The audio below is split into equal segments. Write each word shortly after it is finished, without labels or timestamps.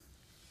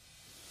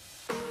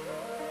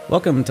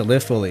Welcome to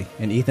Live Fully,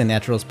 an Ethan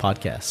Naturals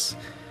podcast,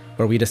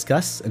 where we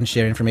discuss and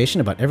share information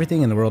about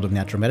everything in the world of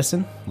natural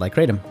medicine, like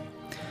Kratom.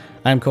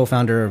 I'm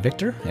co-founder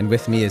Victor, and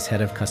with me is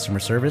head of customer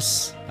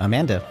service,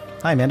 Amanda.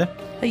 Hi, Amanda.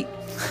 Hey.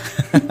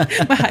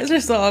 My eyes are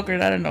so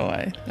awkward. I don't know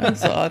why. I'm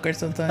so awkward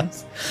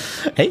sometimes.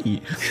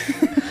 Hey.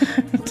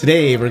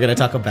 Today, we're going to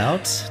talk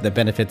about the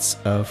benefits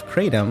of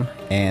Kratom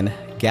and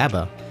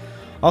GABA,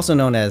 also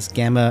known as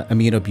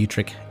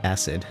gamma-aminobutyric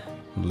acid.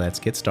 Let's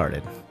get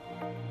started.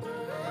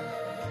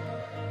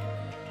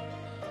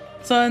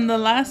 So in the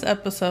last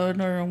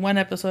episode, or one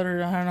episode,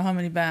 or I don't know how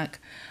many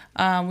back,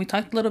 we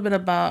talked a little bit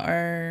about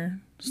our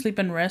sleep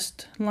and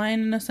rest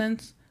line in a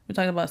sense. We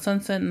talked about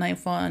sunset,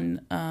 nightfall,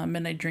 and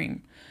midnight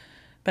dream.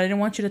 But I didn't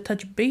want you to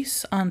touch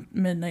base on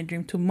midnight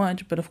dream too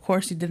much, but of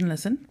course you didn't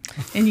listen.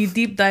 And you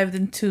deep dived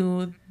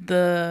into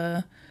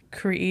the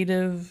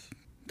creative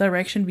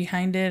direction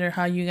behind it, or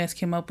how you guys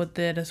came up with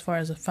it as far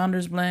as a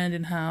founder's blend,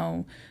 and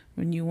how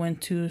when you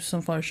went to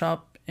Sunflower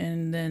Shop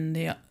and then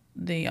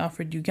they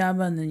offered you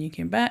GABA and then you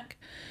came back.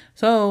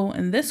 So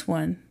in this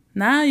one,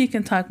 now you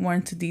can talk more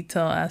into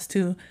detail as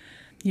to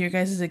your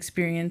guys'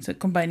 experience of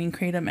combining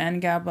Kratom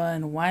and GABA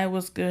and why it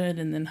was good,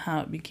 and then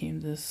how it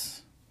became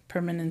this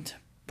permanent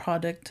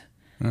product.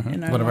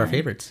 In our One of our line.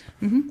 favorites.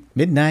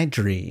 Midnight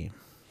Dream.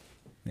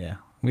 Yeah,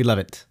 we love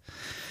it.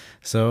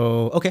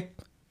 So, okay.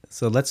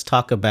 So let's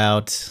talk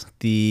about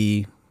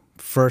the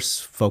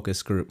first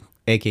focus group,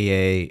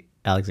 aka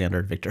Alexander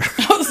and Victor.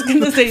 I was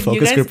going to say, you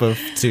Focus guys, group of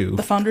two.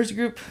 the founders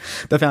group.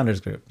 The founders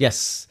group,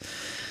 yes.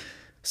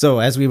 So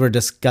as we were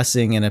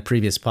discussing in a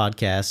previous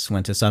podcast,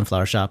 went to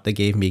Sunflower Shop, they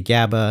gave me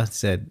GABA,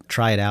 said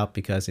try it out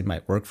because it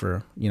might work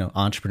for,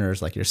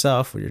 entrepreneurs like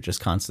yourself, where you're just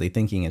constantly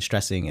thinking and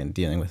stressing and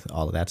dealing with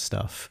all of that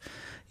stuff.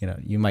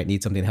 You might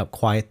need something to help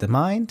quiet the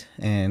mind,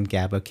 and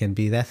GABA can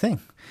be that thing.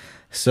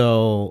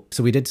 So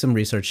we did some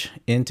research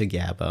into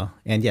GABA,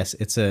 and yes,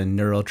 it's a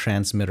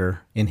neurotransmitter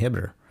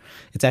inhibitor.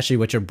 It's actually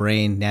what your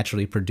brain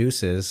naturally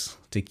produces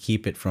to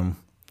keep it from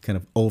kind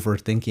of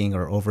overthinking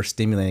or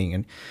overstimulating.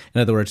 And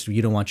in other words,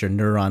 you don't want your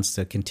neurons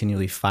to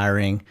continually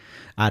firing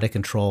out of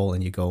control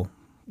and you go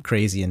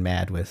crazy and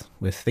mad with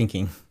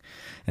thinking.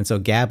 And so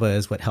GABA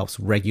is what helps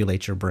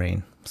regulate your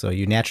brain. So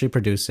you naturally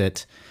produce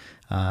it,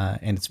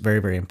 and it's very,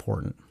 very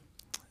important.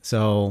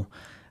 So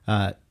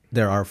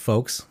there are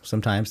folks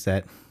sometimes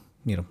that,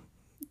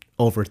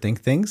 overthink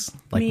things,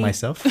 like Me.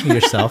 myself,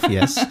 yourself,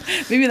 yes.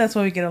 Maybe that's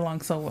why we get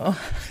along so well.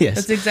 Yes.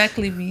 That's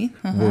exactly me.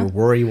 We're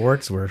worry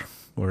warts.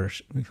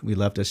 We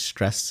love to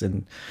stress,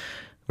 and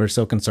we're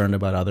so concerned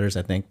about others.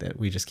 I think that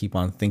we just keep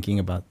on thinking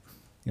about,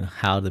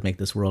 how to make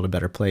this world a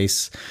better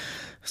place.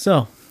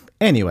 So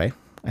anyway,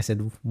 I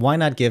said, why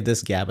not give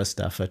this GABA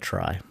stuff a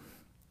try?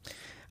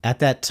 At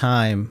that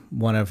time,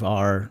 one of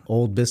our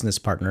old business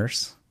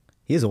partners,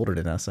 he is older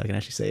than us, I can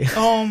actually say.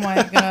 Oh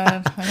my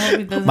God. I hope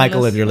he doesn't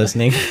Michael, if listen. you're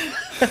listening.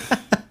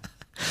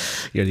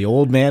 You're the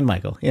old man,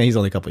 Michael. Yeah, he's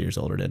only a couple years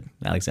older than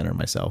Alexander and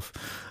myself.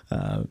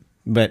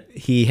 But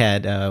he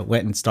had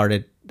went and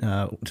started,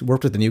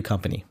 worked with a new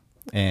company.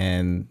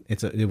 And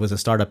it was a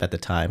startup at the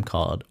time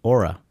called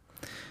Aura,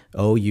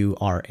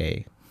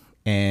 O-U-R-A.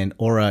 And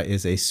Aura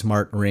is a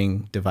smart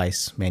ring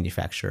device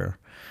manufacturer.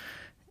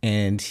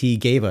 And he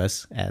gave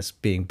us, as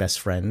being best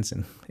friends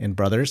and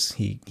brothers,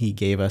 he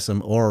gave us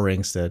some Aura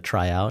rings to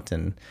try out.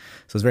 And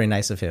so it was very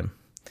nice of him.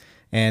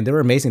 And they were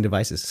amazing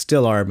devices,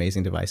 still are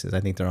amazing devices. I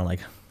think they're on I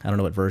don't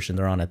know what version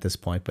they're on at this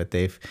point, but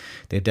they've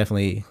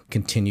definitely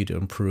continued to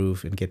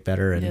improve and get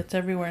better. And Yeah, it's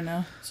everywhere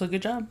now. So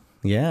good job.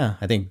 yeah,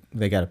 I think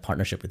they got a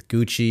partnership with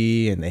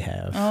Gucci, and they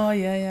have Oh,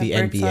 yeah. the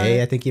Bird's NBA,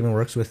 Eye. I think, even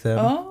works with them.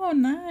 Oh,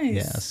 nice.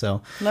 Yeah,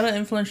 so A lot of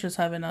influencers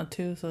have it now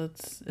too. So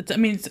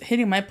it's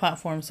hitting my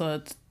platform, so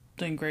it's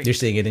doing great. you're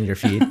seeing it in your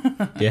feed.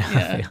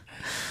 Yeah.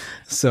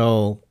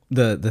 So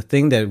the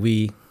thing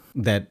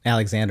that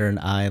Alexander and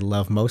I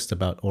love most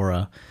about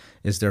Aura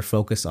is their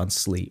focus on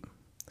sleep.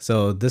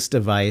 So this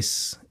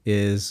device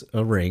is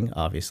a ring,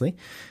 obviously,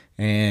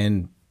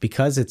 and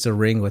because it's a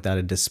ring without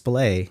a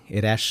display,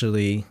 it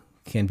actually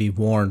can be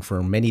worn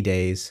for many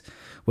days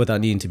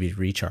without needing to be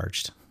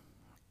recharged.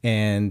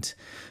 And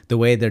the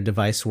way their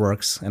device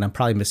works, and I'm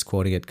probably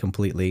misquoting it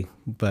completely,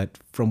 but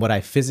from what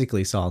I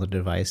physically saw on the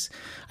device,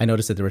 I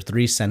noticed that there were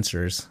 3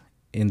 sensors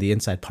in the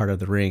inside part of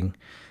the ring.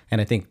 And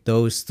I think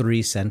those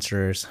 3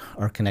 sensors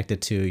are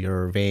connected to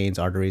your veins,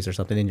 arteries, or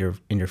something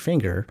in your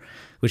finger,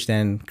 which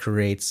then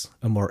creates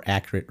a more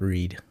accurate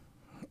read.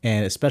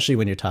 And especially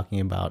when you're talking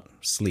about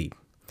sleep.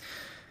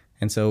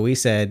 And so we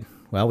said,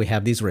 well, we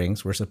have these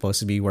rings. We're supposed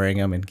to be wearing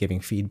them and giving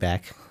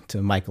feedback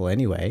to Michael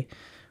anyway.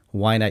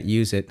 Why not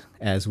use it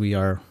as we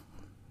are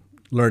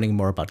learning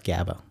more about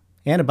GABA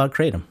and about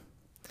Kratom?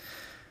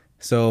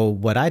 So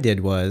what I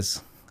did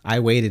was I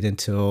waited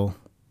until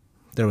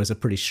there was a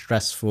pretty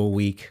stressful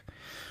week,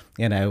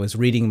 and I was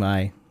reading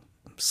my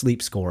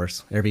sleep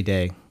scores every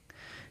day.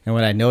 And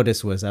what I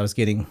noticed was I was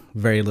getting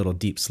very little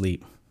deep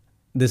sleep.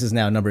 This is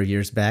now a number of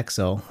years back,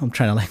 so I'm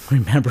trying to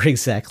remember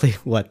exactly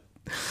what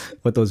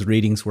those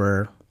readings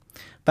were.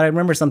 But I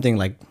remember something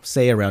like,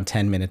 say, around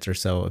 10 minutes or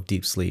so of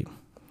deep sleep.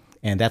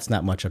 And that's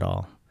not much at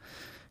all.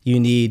 you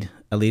need,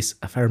 at least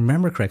if I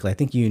remember correctly, I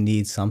think you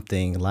need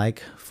something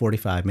like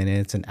 45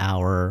 minutes, an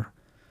hour,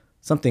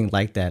 something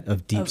like that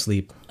of deep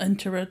sleep.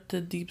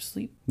 Interrupted deep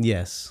sleep.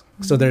 Yes.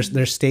 So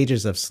there's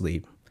stages of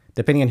sleep.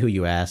 Depending on who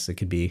you ask, it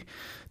could be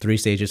 3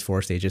 stages,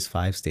 4 stages,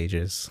 5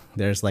 stages.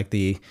 There's like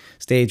the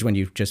stage when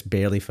you just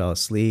barely fell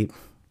asleep.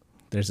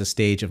 There's a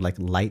stage of like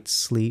light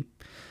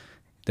sleep.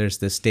 There's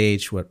the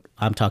stage what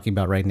I'm talking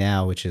about right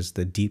now, which is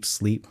the deep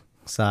sleep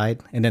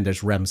side. And then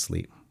there's REM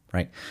sleep,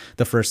 right?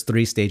 The first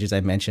 3 stages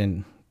I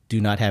mentioned do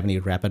not have any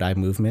rapid eye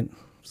movement.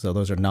 So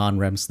those are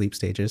non-REM sleep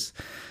stages.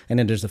 And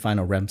then there's the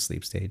final REM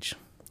sleep stage.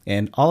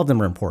 And all of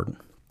them are important.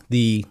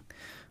 The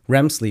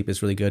REM sleep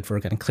is really good for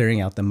kind of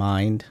clearing out the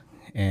mind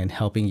and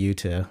helping you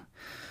to,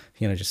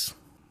 just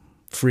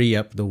free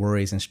up the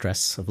worries and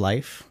stress of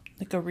life.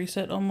 Like a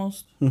reset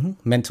almost.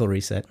 Mental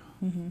reset.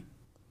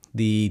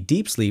 The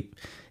deep sleep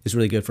is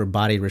really good for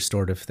body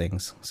restorative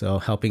things. So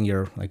helping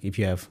like if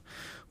you have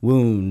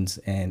wounds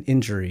and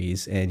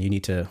injuries and you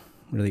need to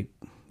really,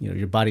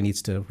 your body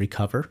needs to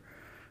recover,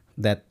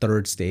 that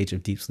 3rd stage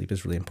of deep sleep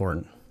is really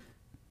important.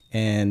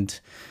 And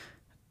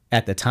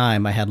at the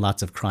time, I had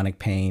lots of chronic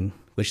pain,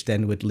 which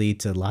then would lead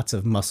to lots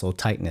of muscle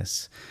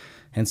tightness.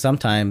 And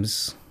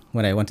sometimes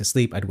when I went to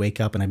sleep, I'd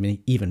wake up and I'm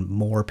in even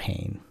more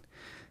pain.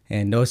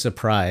 And no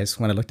surprise,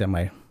 when I looked at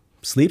my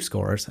sleep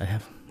scores, I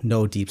have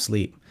no deep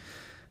sleep.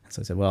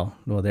 So I said, well,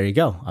 there you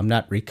go. I'm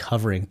not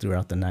recovering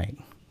throughout the night.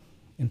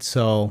 And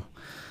so,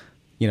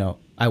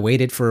 I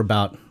waited for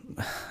about,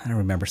 I don't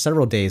remember,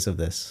 several days of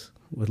this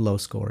with low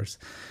scores.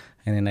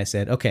 And then I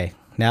said, okay,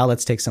 now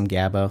let's take some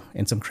GABA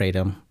and some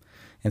Kratom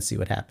and see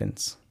what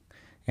happens.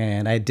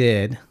 And I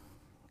did.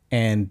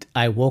 And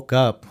I woke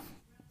up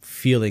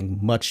feeling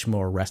much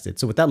more rested.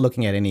 So without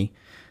looking at any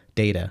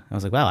data, I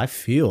was like, wow, I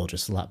feel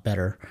just a lot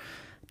better.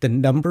 The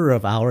number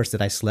of hours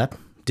that I slept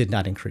did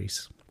not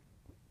increase.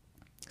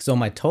 So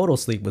my total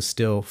sleep was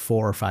still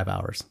 4 or 5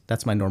 hours.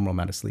 That's my normal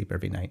amount of sleep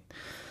every night.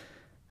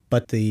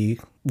 But the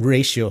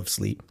ratio of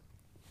sleep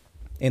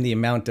and the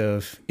amount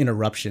of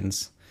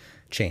interruptions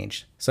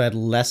changed. So I had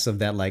less of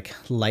that like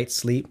light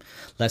sleep,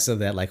 less of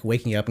that like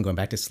waking up and going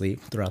back to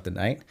sleep throughout the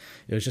night.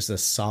 It was just a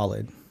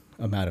solid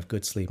amount of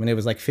good sleep. And it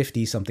was like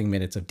 50 something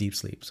minutes of deep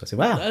sleep. So I said,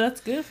 wow.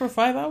 That's good for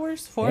 5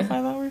 hours, 4 or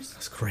 5 hours.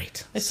 That's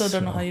great. I still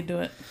don't know how you do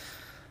it.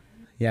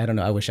 Yeah, I don't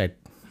know.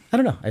 I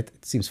don't know. It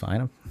seems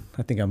fine.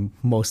 I think I'm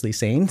mostly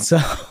sane. So,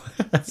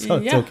 it's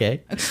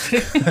okay.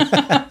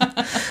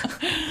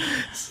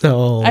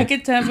 So I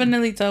could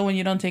definitely tell when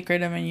you don't take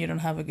Kratom and you don't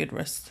have a good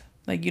rest.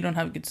 Like you don't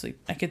have good sleep.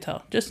 I could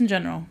tell. Just in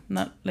general.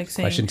 Not like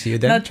saying, question to you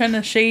then? Not trying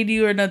to shade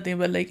you or nothing,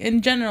 but like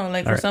in general,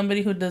 like All for right.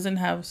 somebody who doesn't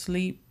have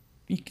sleep,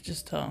 you could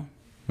just tell.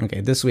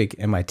 Okay, this week,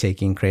 am I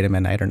taking Kratom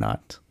at night or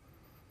not?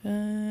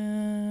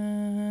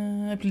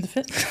 I plead the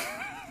fifth.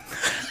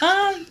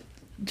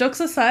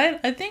 Jokes aside,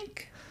 I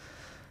think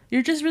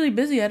you're just really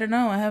busy. I don't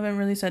know. I haven't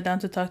really sat down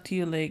to talk to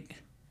you, like,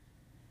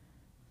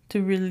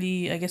 to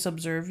really, I guess,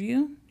 observe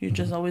you. You're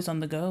just always on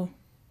the go.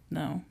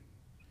 No.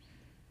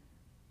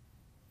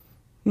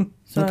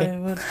 So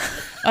okay.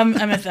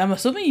 I'm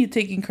assuming you're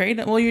taking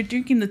Kratom. Well, you're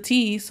drinking the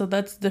tea, so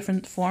that's a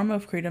different form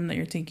of Kratom that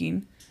you're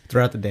taking.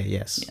 Throughout the day,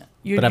 yes.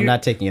 Yeah. But I'm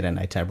not taking it at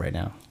nighttime right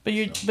now. But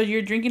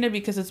you're drinking it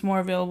because it's more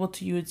available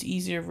to you. It's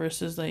easier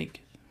versus like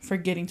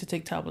forgetting to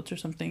take tablets or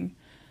something.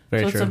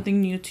 Very so true. It's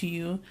something new to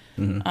you.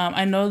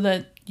 I know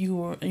that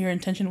your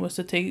intention was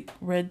to take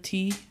red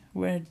tea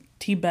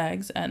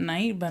bags at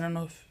night, but I don't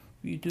know if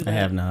you do that. I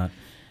have not.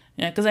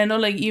 Yeah, because I know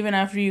like even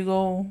after you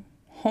go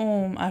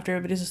home, after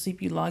everybody's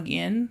asleep, you log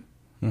in,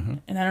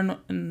 and I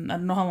don't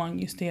know how long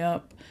you stay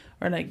up,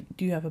 or like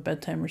do you have a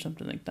bedtime or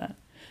something like that.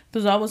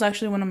 Because that was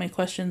actually one of my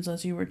questions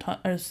as you were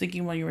I was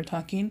thinking while you were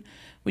talking,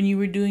 when you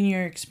were doing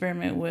your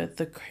experiment with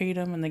the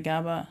Kratom and the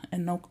GABA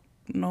and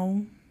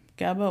no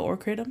GABA or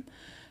Kratom.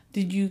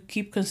 Did you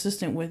keep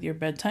consistent with your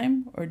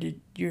bedtime, or did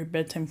your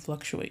bedtime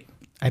fluctuate?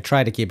 I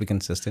try to keep it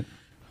consistent.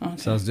 Okay.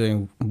 So I was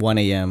doing 1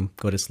 a.m.,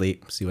 go to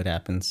sleep, see what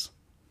happens.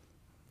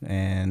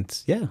 And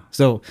yeah,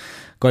 so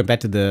going back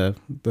to the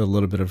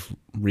little bit of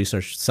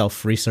research,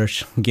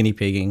 self-research, guinea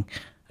pigging,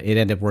 it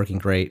ended up working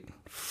great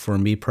for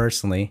me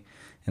personally.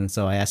 And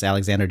so I asked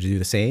Alexander to do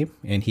the same,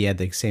 and he had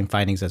the same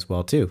findings as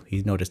well too.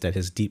 He noticed that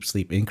his deep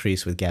sleep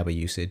increased with GABA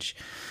usage.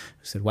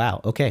 I said, wow,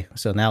 okay,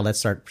 so now let's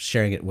start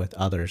sharing it with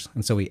others.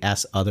 And so we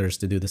asked others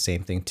to do the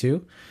same thing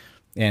too,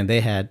 and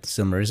they had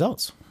similar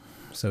results.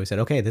 So we said,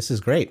 okay, this is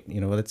great.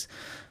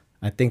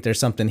 I think there's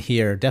something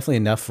here, definitely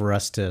enough for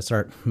us to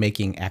start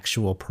making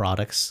actual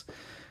products.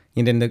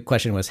 And then the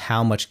question was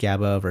how much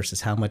GABA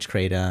versus how much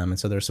Kratom. And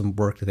so there's some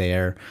work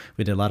there.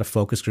 We did a lot of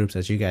focus groups,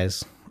 as you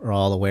guys are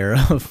all aware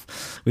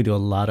of. We do a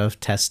lot of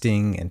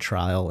testing and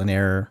trial and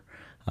error.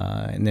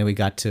 And then we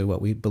got to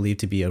what we believe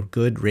to be a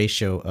good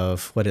ratio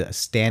of what a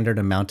standard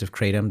amount of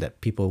Kratom that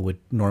people would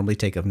normally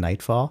take of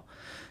nightfall,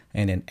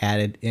 and then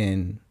added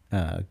in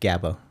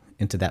GABA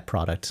into that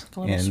product. A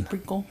little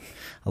sprinkle.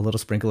 A little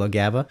sprinkle of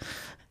GABA.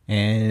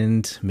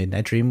 And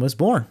Midnight Dream was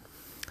born.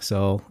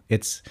 So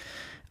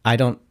I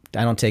don't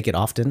take it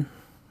often.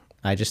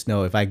 I just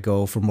know if I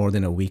go for more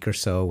than a week or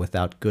so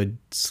without good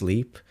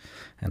sleep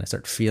and I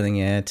start feeling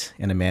it,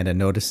 and Amanda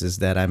notices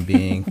that I'm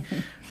being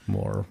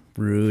more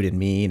rude and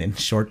mean and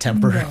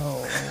short-tempered.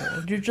 No,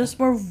 you're just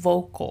more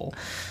vocal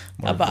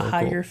about how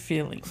you're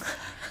feeling.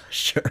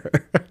 Sure.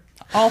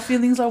 All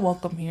feelings are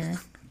welcome here.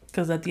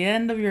 Because at the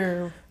end of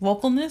your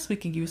vocalness, we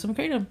can give you some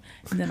Kratom,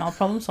 and then all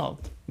problem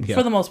solved. Yeah.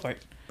 For the most part.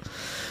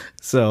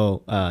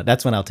 So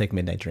that's when I'll take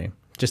Midnight Dream,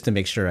 just to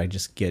make sure I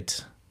just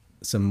get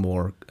some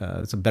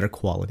better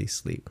quality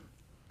sleep.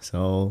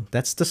 So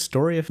that's the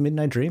story of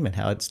Midnight Dream and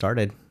how it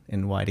started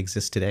and why it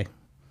exists today.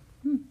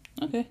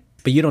 Okay.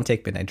 But you don't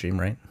take Midnight Dream,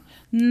 right?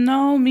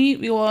 No,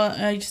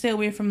 I stay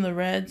away from the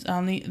reds.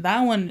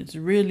 That one is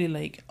really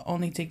like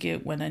only take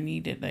it when I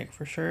need it, like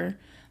for sure.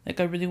 Like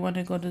I really want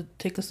to go to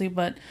take a sleep.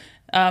 But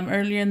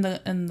earlier in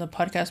the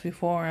podcast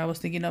before, I was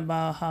thinking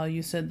about how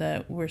you said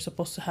that we're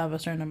supposed to have a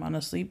certain amount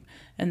of sleep,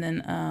 and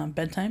then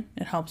bedtime.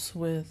 It helps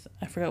with,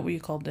 I forgot what you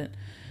called it,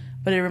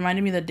 but it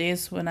reminded me of the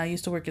days when I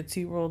used to work at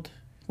SeaWorld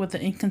with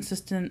the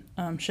inconsistent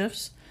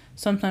shifts.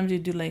 Sometimes you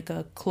do like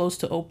a close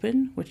to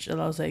open, which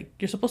allows like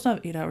you're supposed to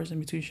have 8 hours in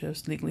between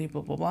shifts legally,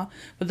 blah blah blah.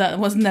 But that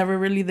was never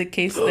really the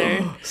case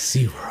there.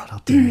 SeaWorld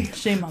out there.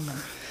 Shame on them.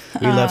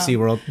 We love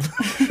SeaWorld.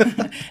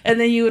 And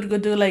then you would go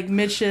do like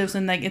mid shifts,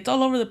 and like it's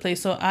all over the place.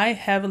 So I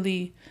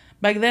heavily,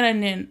 back then I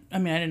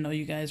didn't know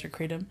you guys were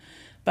Kratom,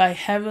 but I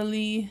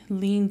heavily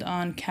leaned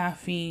on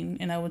caffeine,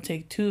 and I would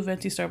take 2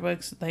 venti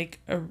Starbucks like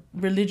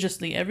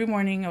religiously every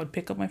morning. I would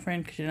pick up my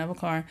friend because she didn't have a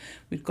car.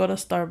 We'd go to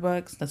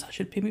Starbucks. That's how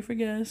she'd pay me for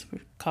gas, for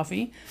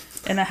coffee.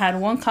 And I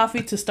had 1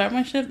 coffee to start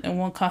my shift and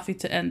 1 coffee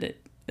to end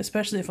it,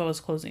 especially if I was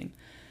closing.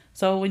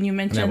 So when you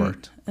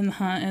mentioned in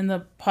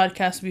the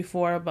podcast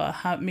before about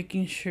how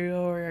making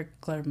sure your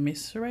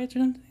glycemides or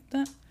something like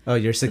that. Oh,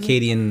 your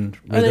circadian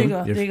rhythm.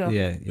 Oh, there you go.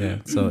 Yeah.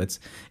 So it's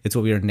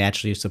what we are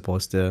naturally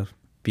supposed to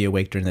be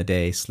awake during the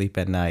day, sleep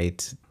at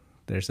night.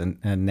 There's a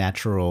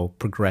natural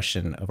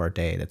progression of our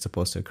day that's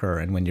supposed to occur.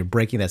 And when you're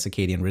breaking that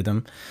circadian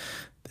rhythm,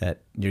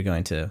 that you're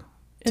going to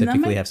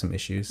typically have some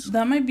issues.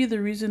 That might be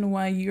the reason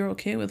why you're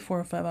okay with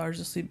 4 or 5 hours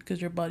of sleep, because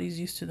your body's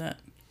used to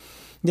that.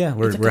 Yeah,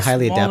 we're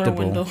highly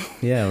adaptable.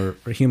 Yeah,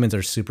 we're humans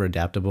are super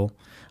adaptable.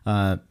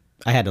 I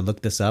had to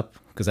look this up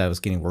because I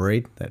was getting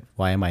worried that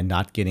why am I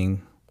not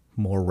getting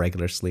more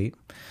regular sleep?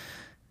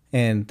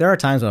 And there are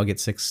times when I'll get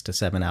 6 to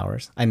 7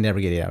 hours. I never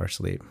get 8 hours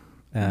sleep.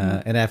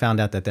 And I found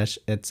out that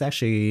it's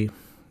actually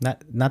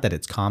not that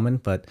it's common,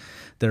 but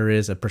there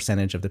is a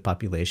percentage of the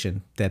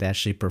population that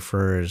actually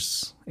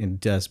prefers and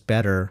does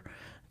better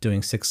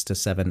doing 6 to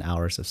 7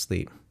 hours of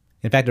sleep.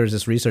 In fact, there was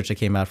this research that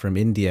came out from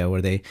India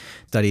where they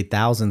studied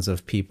thousands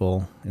of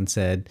people and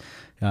said,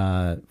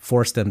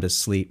 forced them to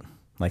sleep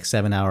like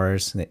 7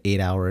 hours, 8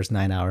 hours,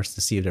 9 hours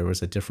to see if there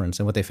was a difference.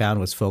 And what they found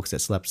was folks that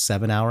slept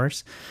 7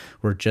 hours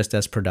were just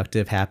as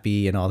productive,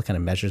 happy, and all the kind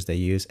of measures they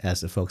use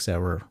as the folks that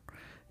were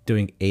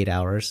doing 8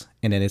 hours.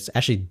 And then it's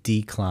actually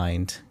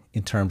declined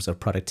in terms of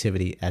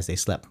productivity as they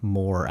slept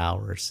more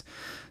hours.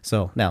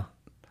 So now,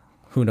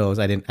 who knows?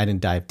 I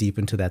didn't dive deep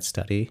into that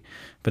study,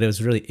 but it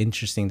was really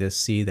interesting to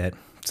see that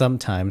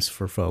sometimes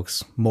for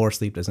folks, more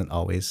sleep isn't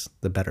always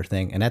the better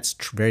thing. And that's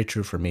very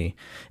true for me.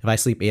 If I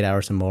sleep 8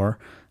 hours or more,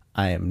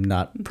 I am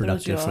not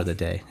productive for the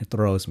day. It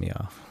throws me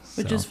off.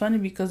 Which is funny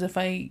because if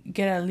I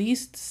get at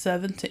least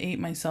 7 to 8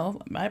 myself,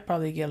 I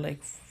probably get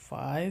like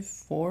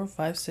 4,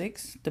 5,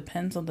 6,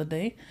 depends on the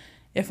day.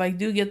 If I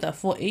do get that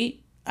full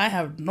 8, I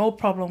have no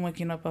problem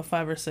waking up at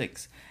 5 or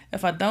 6.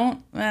 If I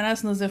don't, man, I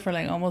snooze it for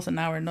like almost an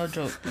hour, no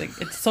joke. Like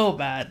it's so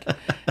bad.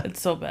 It's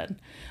so bad.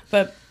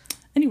 But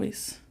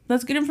anyways,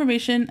 that's good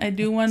information. I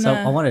do want to... So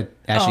I want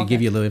to actually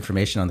give you a little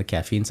information on the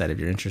caffeine side if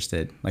you're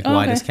interested. Like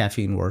why does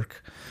caffeine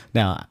work?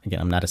 Now, again,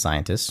 I'm not a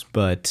scientist,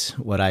 but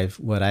what I've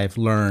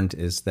learned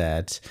is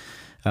that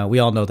we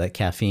all know that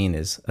caffeine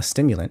is a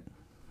stimulant,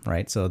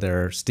 right? So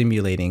there are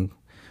stimulating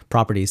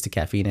properties to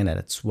caffeine, and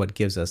it's what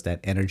gives us that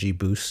energy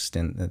boost,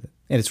 and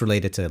it's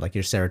related to like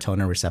your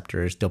serotonin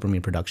receptors,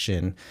 dopamine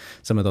production,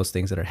 some of those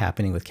things that are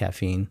happening with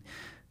caffeine.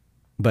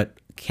 But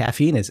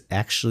caffeine is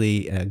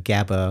actually a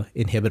GABA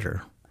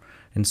inhibitor,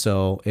 and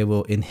so it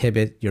will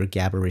inhibit your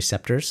GABA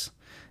receptors.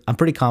 I'm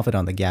pretty confident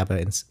on the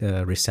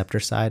GABA receptor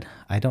side.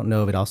 I don't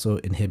know if it also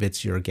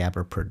inhibits your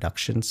GABA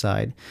production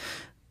side,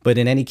 but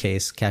in any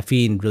case,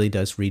 caffeine really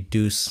does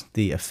reduce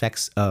the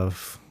effects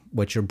of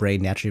what your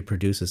brain naturally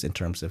produces in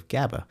terms of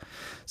GABA.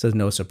 So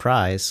no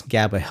surprise,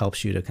 GABA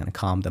helps you to kind of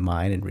calm the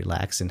mind and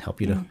relax and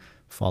help you to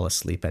fall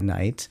asleep at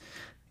night.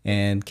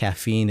 And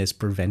caffeine is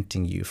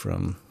preventing you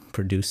from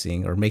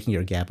producing or making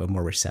your GABA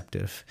more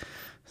receptive.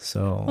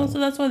 So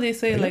that's why they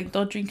say like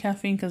don't drink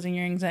caffeine because then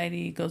your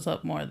anxiety goes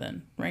up more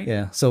then, right?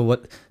 Yeah. So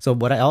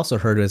what I also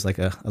heard was like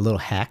a little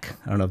hack.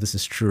 I don't know if this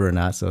is true or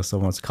not. So if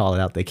someone wants to call it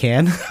out, they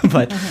can.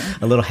 But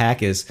a little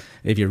hack is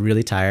if you're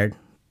really tired,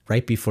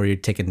 right before you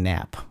take a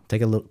nap,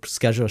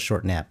 schedule a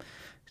short nap,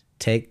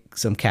 take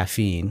some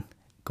caffeine,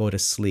 go to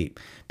sleep,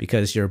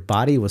 because your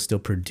body will still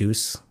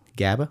produce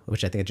GABA,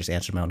 which I think I just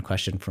answered my own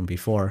question from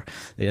before.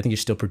 I think you're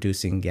still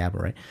producing GABA,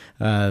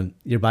 right?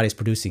 Your body's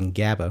producing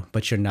GABA,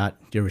 but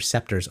your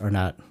receptors are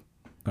not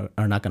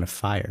are not going to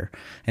fire.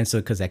 And so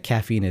because that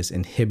caffeine is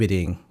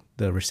inhibiting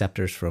the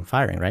receptors from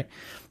firing, right?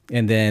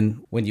 And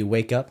then when you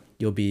wake up,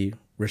 you'll be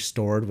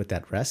restored with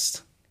that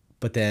rest.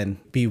 But then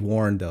be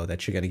warned, though,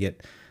 that you're going to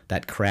get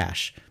that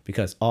crash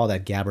because all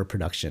that GABA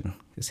production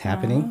is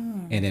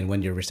happening. And then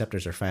when your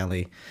receptors are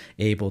finally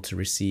able to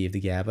receive the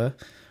GABA,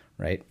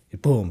 right,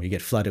 boom, you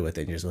get flooded with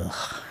it and you're just,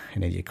 ugh,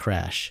 and then you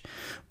crash.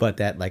 But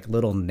that like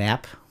little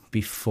nap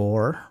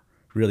before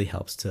really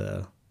helps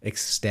to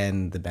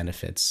extend the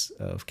benefits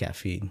of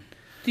caffeine.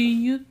 Do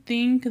you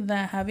think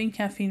that having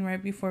caffeine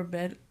right before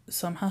bed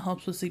somehow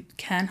helps with sleep,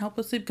 can help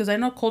with sleep? Because I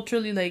know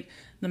culturally, like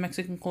the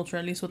Mexican culture,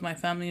 at least with my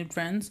family and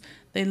friends,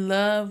 they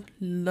love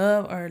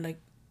our like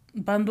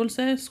pan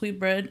dulce, sweet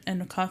bread,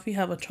 and coffee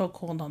have a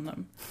chokehold on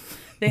them.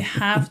 They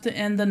have to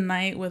end the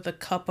night with a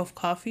cup of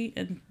coffee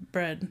and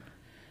bread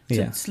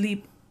to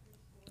sleep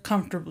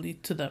comfortably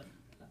to them.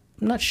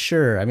 I'm not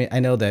sure. I mean, I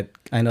know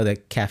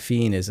that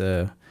caffeine is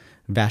a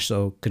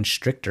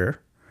vasoconstrictor,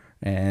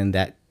 and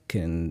that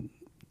can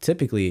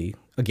typically,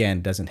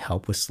 again, doesn't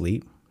help with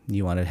sleep.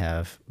 You want to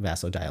have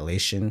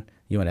vasodilation.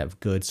 You want to have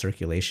good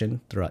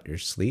circulation throughout your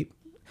sleep.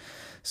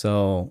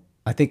 So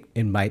I think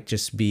it might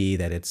just be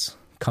that it's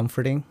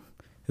comforting.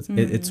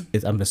 It's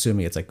I'm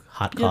assuming it's like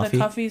hot coffee.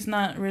 The coffee's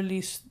not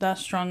really that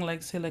strong,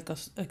 like say like a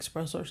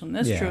espresso or something.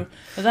 That's true.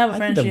 Because I have a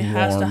friend, she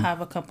has to have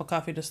a cup of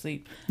coffee to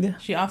sleep. Yeah.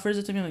 She offers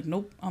it to me like,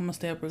 nope, I'm gonna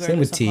stay up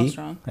regardless of how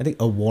strong. I think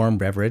a warm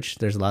beverage.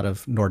 There's a lot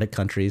of Nordic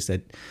countries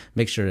that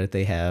make sure that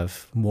they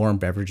have warm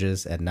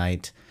beverages at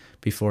night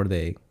before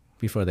they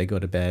go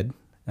to bed,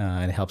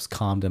 and it helps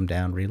calm them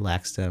down,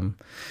 relax them.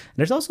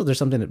 And there's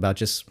something about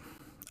just,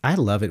 I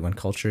love it when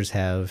cultures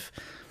have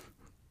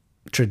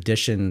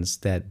traditions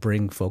that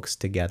bring folks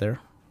together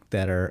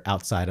that are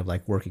outside of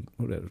like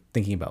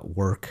thinking about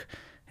work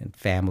and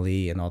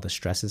family and all the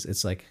stresses.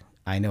 It's like,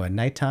 I know at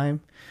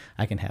nighttime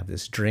I can have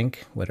this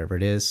drink, whatever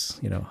it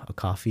is, a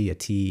coffee, a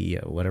tea,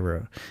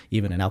 whatever,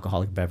 even an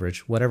alcoholic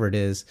beverage, whatever it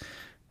is.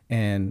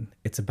 And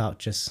it's about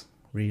just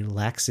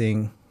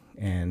relaxing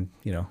and,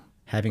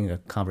 having a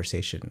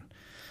conversation.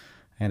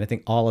 And I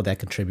think all of that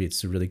contributes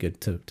to really good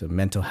to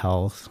mental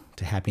health,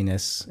 to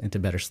happiness, and to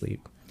better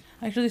sleep.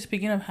 Actually,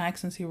 speaking of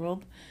hacks in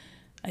SeaWorld,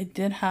 I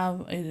did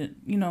have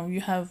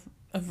you have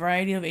a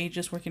variety of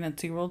ages working at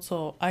SeaWorld,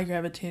 so I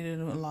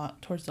gravitated a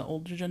lot towards the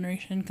older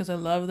generation because I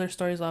love their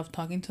stories. I love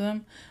talking to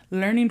them,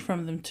 learning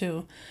from them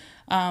too.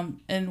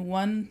 And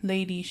one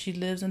lady, she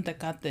lives in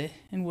Tecate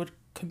and would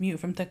commute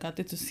from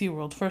Tecate to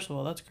SeaWorld. First of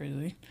all, that's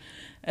crazy.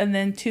 And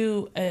then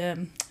two,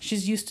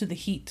 she's used to the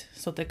heat,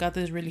 so Tecate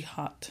is really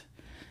hot.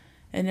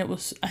 And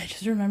I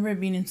just remember it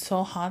being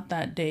so hot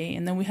that day.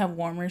 And then we have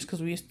warmers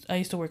because I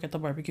used to work at the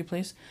barbecue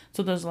place.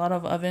 So there's a lot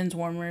of ovens,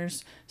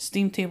 warmers,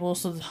 steam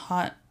tables. So the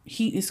hot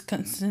heat is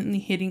constantly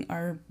hitting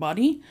our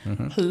body,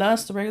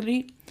 plus the regular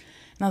heat.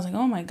 And I was like,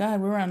 oh my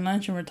God, we were on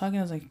lunch and we were talking.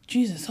 I was like,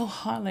 geez, it's so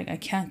hot. Like, I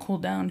can't cool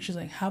down. She's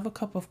like, have a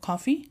cup of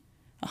coffee,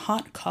 a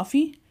hot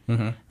coffee.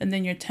 And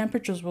then your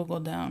temperatures will go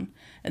down.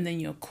 And then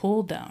you'll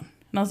cool down.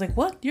 And I was like,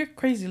 what? You're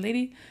crazy,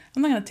 lady.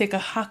 I'm not going to take a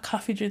hot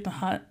coffee, drink the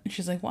hot. And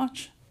she's like,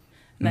 watch.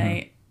 And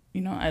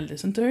I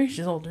listened to her.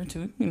 She's older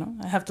too.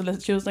 I have to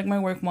she was like my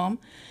work mom.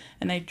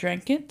 And I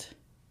drank it.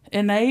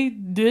 And I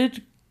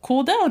did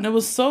cool down. It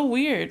was so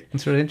weird.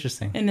 It's really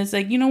interesting. And it's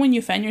like, when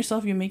you fan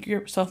yourself, you make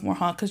yourself more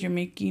hot because you're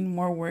making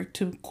more work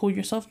to cool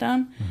yourself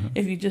down.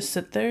 If you just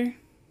sit there,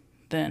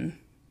 then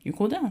you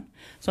cool down.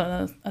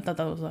 So I thought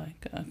that was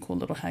like a cool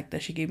little hack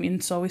that she gave me. And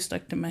it's always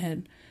stuck in my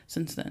head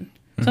since then.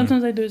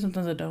 Sometimes I do it,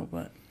 sometimes I don't,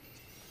 but...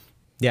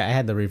 Yeah, I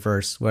had the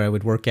reverse where I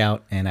would work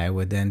out and I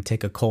would then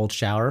take a cold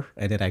shower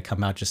and then I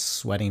come out just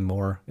sweating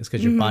more. It's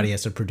because your body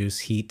has to produce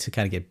heat to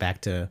kind of get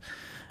back to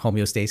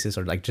homeostasis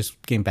or like just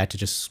getting back to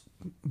just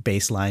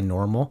baseline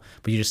normal.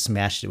 But you just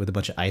smashed it with a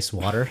bunch of ice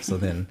water. So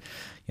then,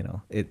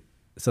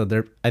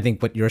 I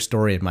think what your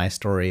story and my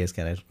story is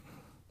kind of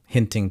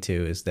hinting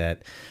to is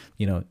that,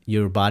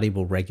 your body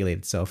will regulate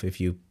itself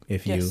if you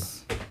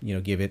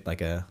give it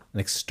like an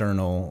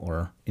external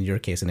or in your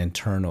case, an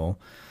internal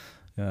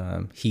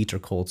heat or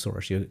cold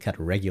source. You kind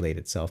of regulate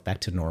itself back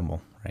to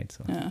normal, right?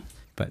 So, yeah.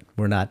 But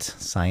we're not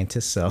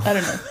scientists, so I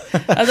don't know.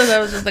 I thought that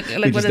was just like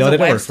what is a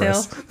wives'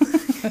 tale?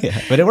 Yeah,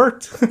 but it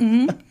worked.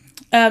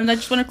 I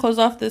just want to close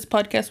off this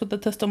podcast with a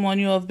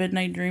testimonial of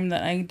Midnight Dream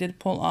that I did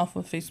pull off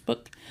of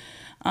Facebook.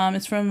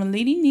 It's from a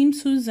lady named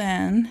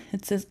Suzanne.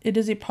 It says, "It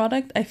is a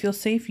product I feel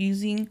safe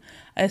using.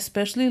 I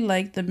especially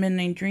like the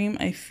Midnight Dream.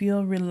 I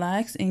feel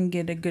relaxed and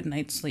get a good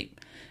night's sleep."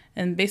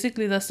 And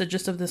basically, that's the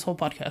gist of this whole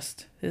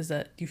podcast, is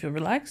that you feel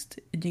relaxed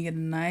and you get a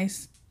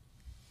nice,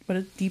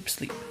 deep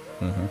sleep.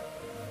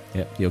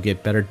 Yep, you'll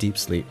get better deep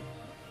sleep.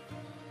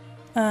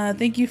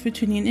 Thank you for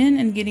tuning in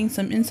and getting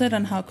some insight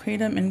on how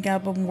Kratom and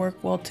GABA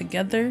work well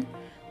together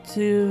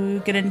to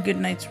get a good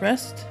night's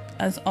rest.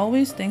 As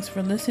always, thanks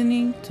for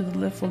listening to the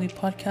Live Fully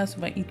podcast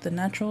by Eat the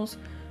Naturals.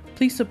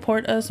 Please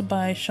support us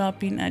by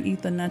shopping at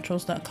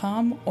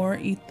eatthenaturals.com or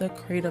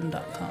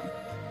eatthekratom.com.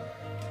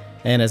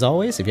 And as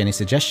always, if you have any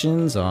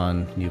suggestions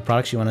on new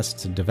products you want us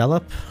to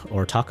develop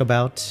or talk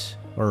about,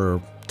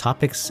 or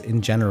topics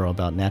in general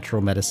about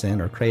natural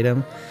medicine or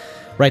Kratom,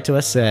 write to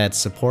us at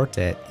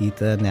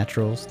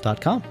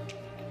support@eatthenaturals.com.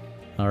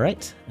 All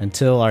right.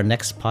 Until our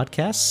next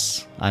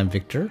podcast, I'm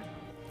Victor.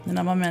 And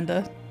I'm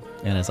Amanda.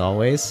 And as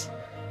always,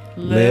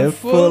 live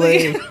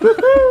fully.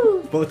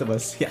 Woohoo! Both of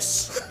us.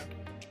 Yes.